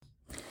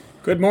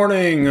Good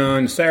morning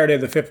on Saturday,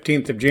 the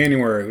 15th of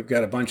January. We've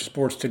got a bunch of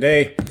sports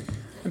today.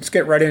 Let's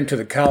get right into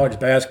the college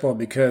basketball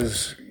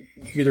because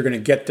you're either going to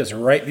get this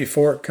right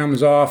before it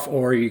comes off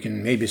or you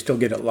can maybe still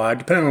get it live,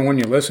 depending on when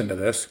you listen to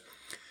this.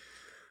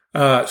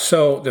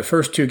 So the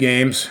first two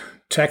games,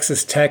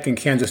 Texas Tech and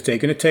Kansas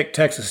State. Going to take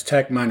Texas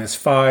Tech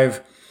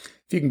 -5.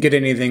 If you can get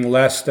anything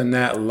less than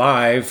that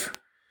live,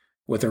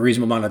 with a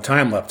reasonable amount of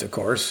time left, of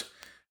course,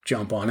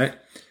 jump on it.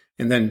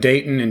 And then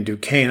Dayton and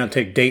Duquesne, I'll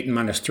take Dayton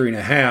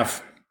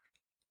 -3.5.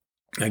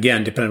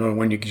 Again, depending on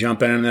when you can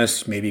jump in on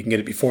this, maybe you can get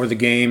it before the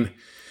game.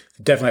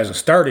 It definitely hasn't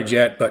started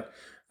yet, but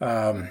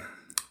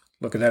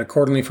look at that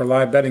accordingly for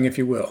live betting, if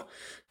you will.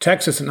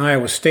 Texas and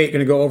Iowa State going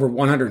to go over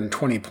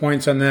 120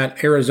 points on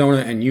that. Arizona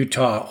and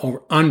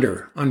Utah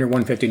under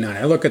 159.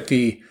 I look at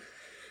the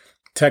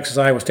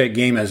Texas-Iowa State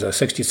game as a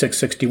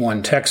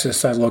 66-61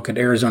 Texas. I look at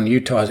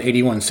Arizona-Utah as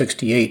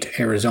 81-68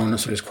 Arizona,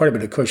 so there's quite a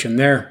bit of cushion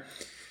there.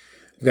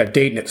 We've got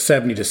Dayton at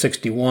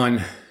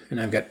 70-61. And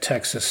I've got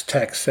Texas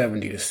Tech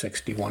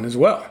 70-61 as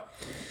well.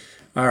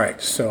 All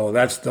right, so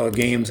that's the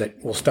games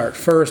that will start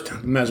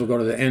first. Might as well go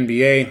to the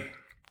NBA.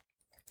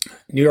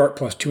 New York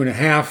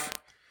 +2.5.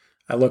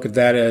 I look at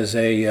that as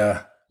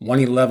a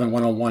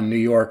 111-101 New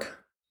York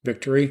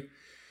victory.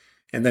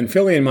 And then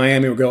Philly and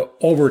Miami will go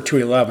over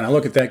 211. I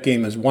look at that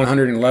game as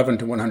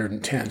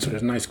 111-110. So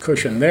there's a nice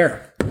cushion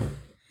there.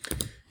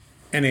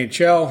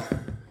 NHL,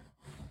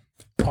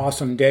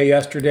 awesome day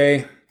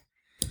yesterday.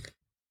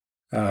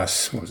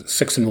 What was it,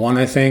 6-1,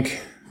 I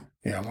think.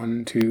 Yeah,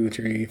 1, 2,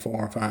 3,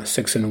 4, 5,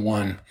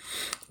 6-1.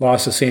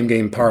 Lost the same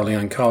game parlay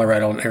on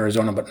Colorado and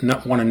Arizona, but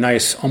won a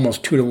nice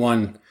almost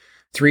 2-1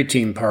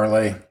 3-team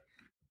parlay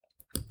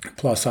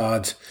plus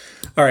odds.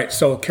 All right,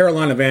 so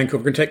Carolina, Vancouver.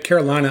 We're going to take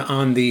Carolina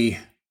on the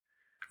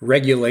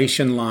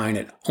regulation line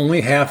at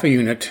only half a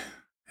unit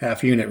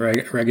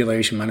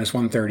regulation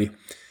 -130.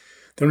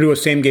 Then we'll do a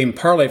same game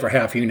parlay for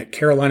half a unit.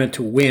 Carolina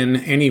to win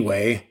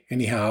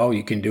anyhow,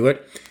 you can do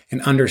it,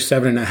 and under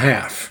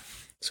 7.5.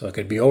 So it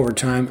could be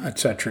overtime,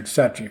 etc.,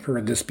 etc. You've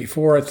heard this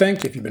before, I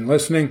think, if you've been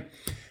listening.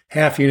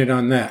 Half unit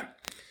on that.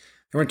 Then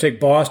we're going to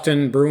take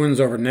Boston Bruins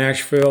over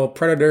Nashville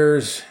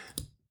Predators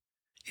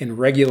in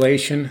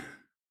regulation,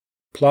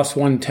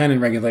 +110 in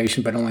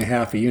regulation, but only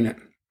half a unit.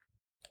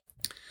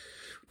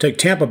 Take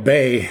Tampa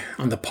Bay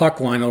on the puck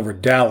line over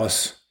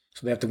Dallas,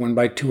 so they have to win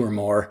by 2 or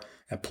more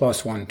at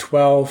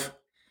 +112.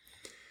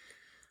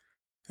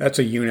 That's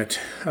a unit.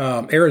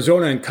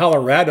 Arizona and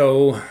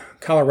Colorado.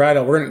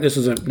 This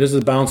is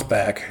a bounce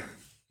back.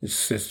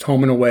 It's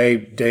home and away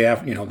day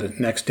after, the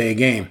next day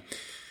game.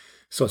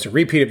 So it's a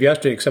repeat of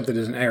yesterday, except that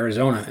it's in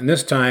Arizona. And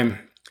this time,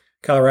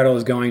 Colorado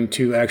is going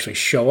to actually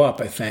show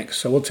up, I think.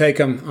 So we'll take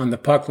them on the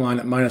puck line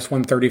at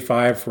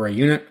 -135 for a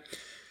unit.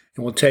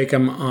 And we'll take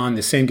them on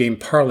the same game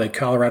parlay,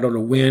 Colorado to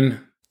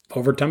win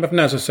overtime if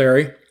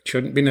necessary.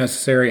 Shouldn't be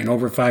necessary, and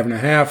over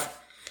 5.5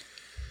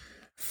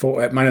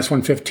 at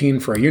 -115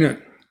 for a unit.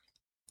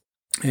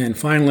 And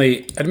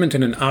finally,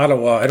 Edmonton and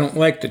Ottawa. I don't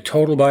like the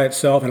total by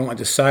itself. I don't like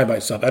the side by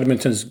itself.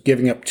 Edmonton's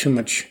giving up too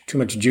much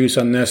juice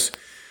on this,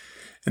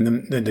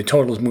 and the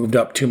total's moved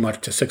up too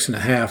much to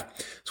 6.5.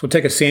 So we'll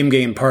take a same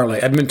game parlay.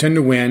 Edmonton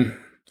to win,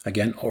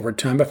 again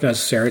overtime if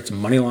necessary. It's a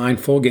money line,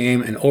 full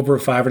game, and over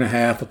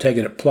 5.5. We'll take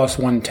it at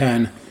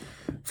 +110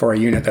 for a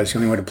unit. That's the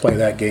only way to play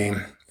that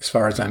game, as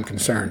far as I'm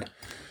concerned.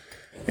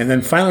 And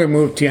then finally, we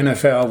move to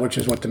NFL, which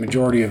is what the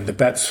majority of the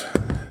bets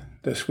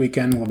this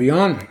weekend will be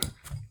on.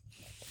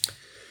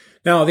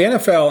 Now, the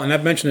NFL, and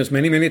I've mentioned this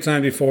many, many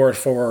times before,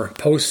 for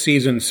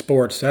postseason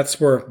sports, that's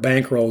where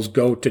bankrolls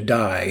go to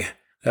die.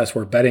 That's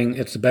where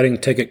it's the betting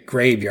ticket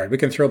graveyard. We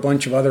can throw a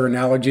bunch of other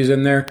analogies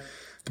in there.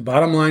 The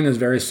bottom line is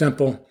very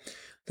simple.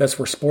 That's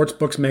where sports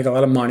books make a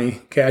lot of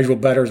money. Casual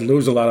bettors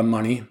lose a lot of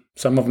money.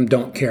 Some of them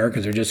don't care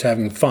because they're just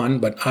having fun,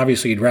 but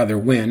obviously you'd rather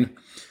win.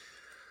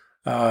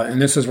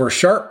 And this is where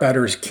sharp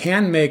bettors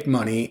can make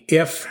money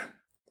if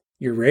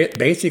you're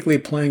basically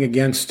playing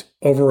against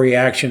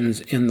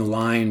overreactions in the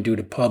line due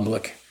to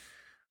public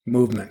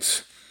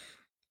movements.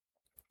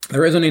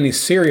 There isn't any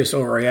serious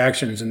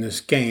overreactions in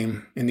this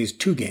game, in these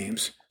two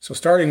games. So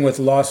starting with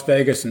Las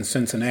Vegas and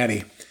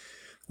Cincinnati.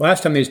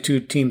 Last time these two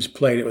teams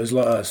played, it was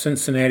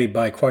Cincinnati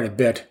by quite a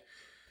bit.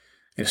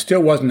 It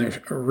still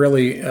wasn't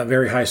really a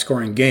very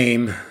high-scoring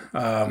game.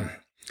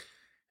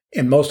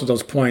 And most of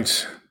those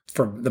points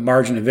for the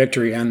margin of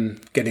victory and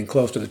getting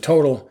close to the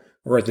total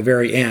were at the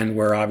very end,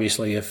 where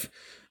obviously if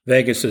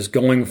Vegas is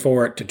going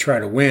for it to try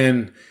to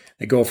win,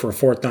 they go for a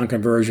fourth down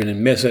conversion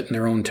and miss it in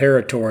their own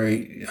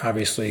territory,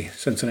 obviously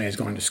Cincinnati is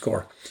going to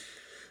score.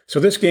 So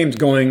this game's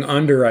going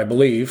under, I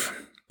believe,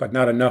 but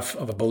not enough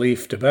of a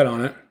belief to bet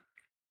on it.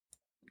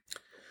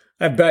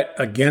 I bet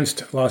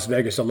against Las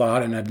Vegas a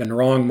lot, and I've been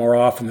wrong more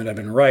often than I've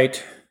been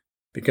right,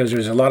 because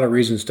there's a lot of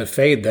reasons to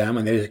fade them,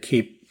 and they just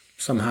keep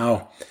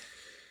somehow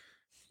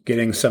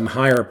getting some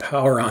higher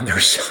power on their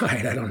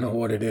side. I don't know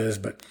what it is,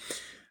 but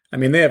I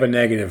mean, they have a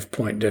negative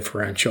point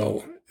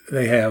differential.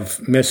 They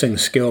have missing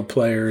skill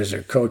players.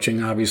 Their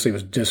coaching obviously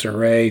was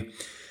disarray.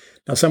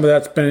 Now, some of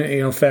that's been,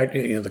 in fact,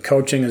 the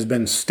coaching has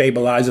been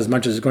stabilized as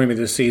much as it's going to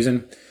be this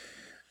season.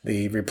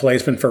 The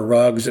replacement for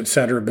Ruggs, et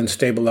cetera, have been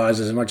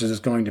stabilized as much as it's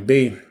going to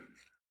be.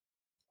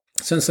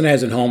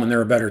 Cincinnati's at home, and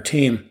they're a better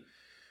team.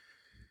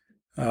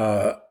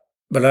 But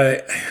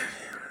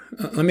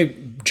let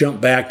me jump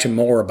back to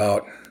more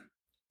about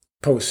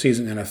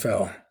postseason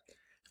NFL.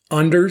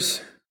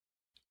 Unders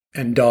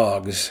and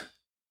dogs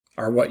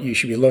are what you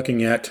should be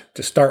looking at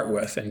to start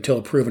with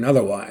until proven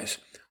otherwise.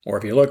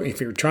 Or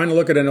if you're trying to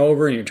look at an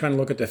over and you're trying to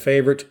look at the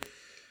favorite,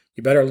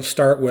 you better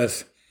start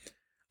with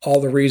all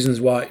the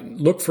reasons why.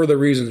 Look for the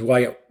reasons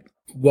why it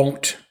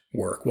won't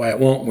work, why it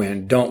won't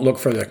win. Don't look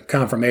for the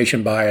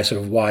confirmation bias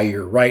of why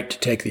you're right to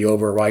take the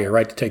over, why you're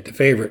right to take the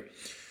favorite.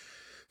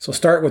 So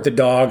start with the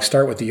dog,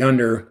 start with the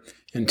under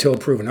until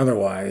proven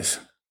otherwise.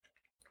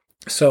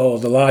 So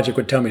the logic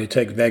would tell me to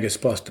take Vegas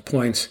plus the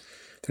points.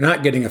 They're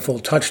not getting a full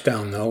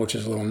touchdown, though, which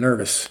is a little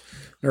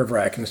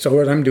nerve-wracking. So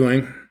what I'm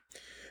doing,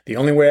 the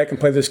only way I can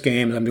play this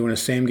game is I'm doing a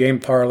same-game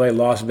parlay,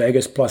 Las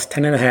Vegas plus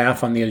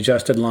 10.5 on the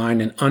adjusted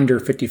line and under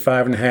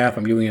 55.5.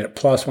 I'm doing it at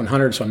plus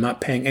 100, so I'm not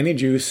paying any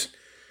juice,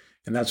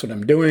 and that's what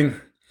I'm doing.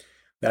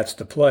 That's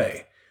the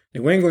play.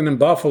 New England and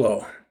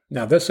Buffalo.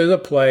 Now, this is a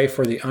play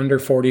for the under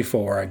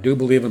 44. I do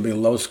believe it'll be a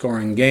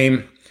low-scoring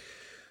game.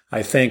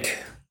 I think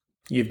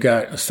you've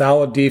got a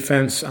solid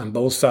defense on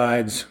both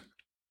sides.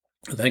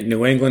 I think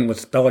New England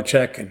with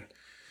Belichick and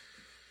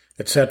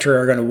et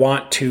cetera are going to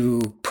want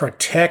to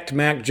protect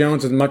Mac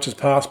Jones as much as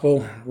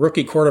possible.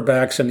 Rookie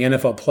quarterbacks in the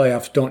NFL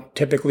playoffs don't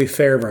typically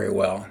fare very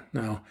well.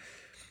 Now,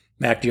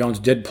 Mac Jones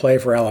did play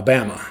for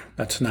Alabama.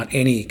 That's not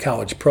any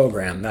college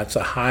program. That's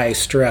a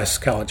high-stress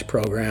college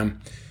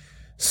program.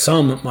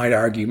 Some might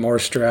argue more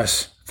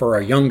stress for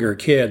a younger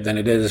kid than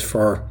it is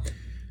for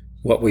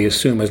what we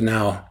assume is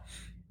now,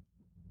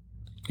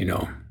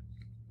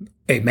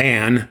 a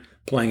man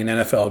playing an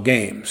NFL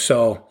game.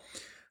 So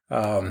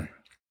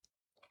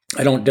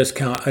I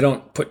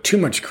don't put too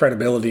much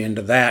credibility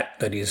into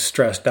that he's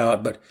stressed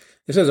out, but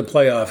this is a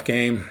playoff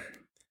game,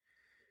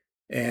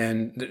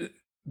 and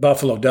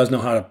Buffalo does know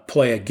how to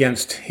play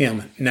against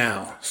him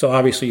now. So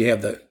obviously you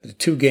have the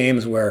two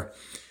games where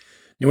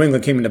New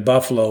England came into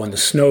Buffalo in the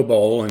Snow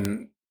Bowl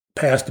and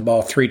passed the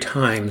ball 3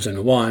 times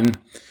and won,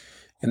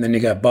 and then you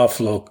got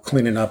Buffalo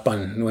cleaning up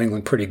on New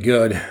England pretty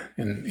good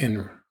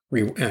in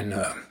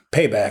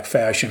payback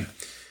fashion.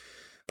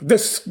 But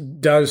this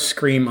does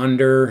scream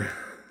under.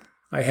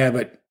 I have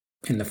it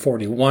in the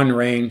 41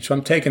 range, so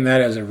I'm taking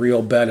that as a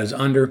real bet as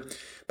under.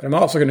 But I'm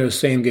also going to do a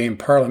same-game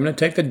parlay. I'm going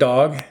to take the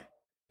dog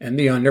and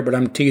the under, but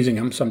I'm teasing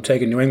them. So I'm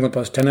taking New England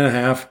plus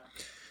 10.5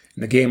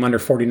 and the game under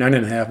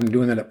 49.5. I'm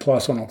doing that at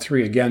plus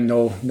 103. Again,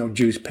 no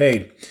juice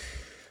paid.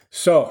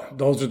 So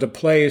those are the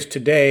plays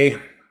today.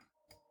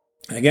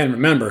 And again,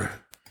 remember,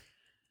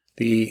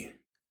 I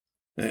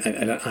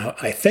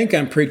think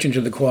I'm preaching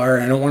to the choir,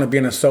 and I don't want to be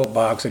in a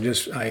soapbox.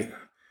 The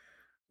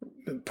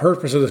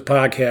purpose of this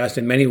podcast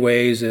in many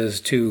ways is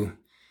to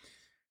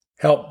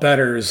help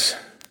bettors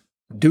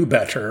do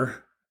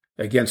better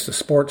against the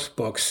sports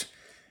books.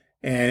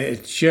 And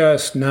it's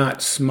just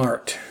not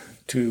smart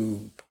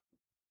to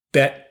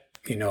bet,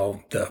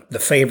 the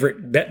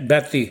favorite,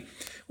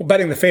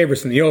 betting the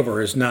favorites in the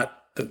over is not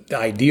the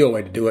ideal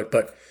way to do it.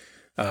 But,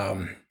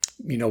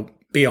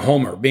 be a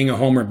homer. Being a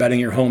homer, betting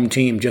your home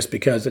team just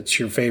because it's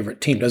your favorite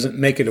team doesn't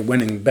make it a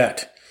winning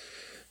bet.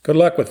 Good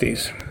luck with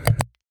these.